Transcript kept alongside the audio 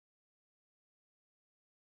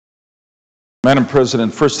Madam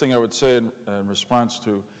President, first thing I would say in response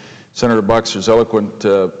to Senator Boxer's eloquent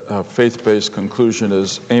faith-based conclusion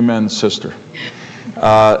is, amen, sister.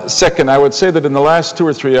 Second, I would say that in the last 2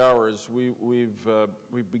 or 3 hours, we've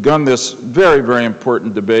begun this very, very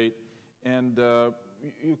important debate, and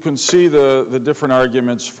you can see the different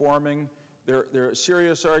arguments forming. They're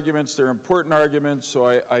serious arguments, they're important arguments, so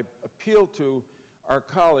I appeal to our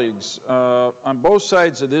colleagues on both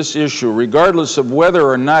sides of this issue, regardless of whether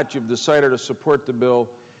or not you've decided to support the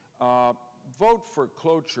bill, vote for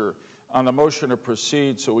cloture on the motion to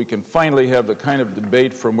proceed so we can finally have the kind of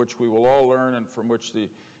debate from which we will all learn and from which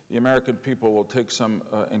the American people will take some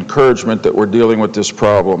encouragement that we're dealing with this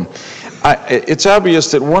problem. It's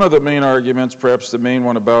obvious that one of the main arguments, perhaps the main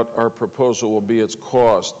one about our proposal, will be its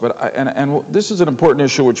cost. But and this is an important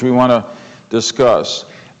issue which we want to discuss.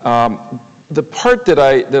 The part that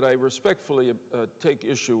I respectfully take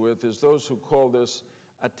issue with is those who call this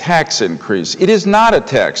a tax increase. It is not a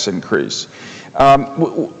tax increase.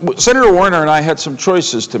 Senator Warner and I had some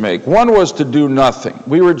choices to make. One was to do nothing.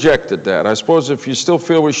 We rejected that. I suppose if you still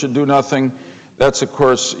feel we should do nothing, that's, of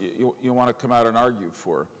course, you want to come out and argue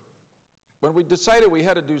for. When we decided we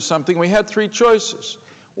had to do something, we had 3 choices.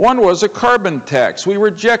 One was a carbon tax. We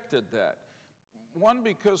rejected that. 1,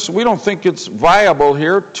 because we don't think it's viable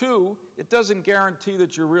here. 2, it doesn't guarantee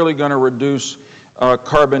that you're really going to reduce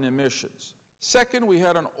carbon emissions. Second, we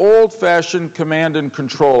had an old-fashioned command and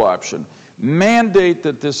control option. Mandate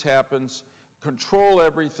that this happens, control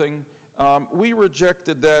everything. We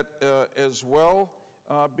rejected that as well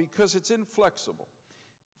because it's inflexible.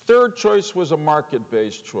 Third choice was a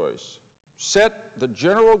market-based choice. Set the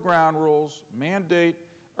general ground rules, mandate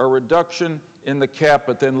a reduction in the cap,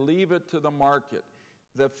 but then leave it to the market.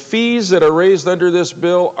 The fees that are raised under this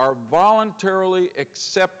bill are voluntarily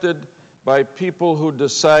accepted by people who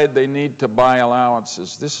decide they need to buy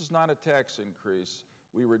allowances. This is not a tax increase.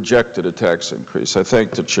 We rejected a tax increase. I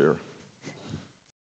thank the chair.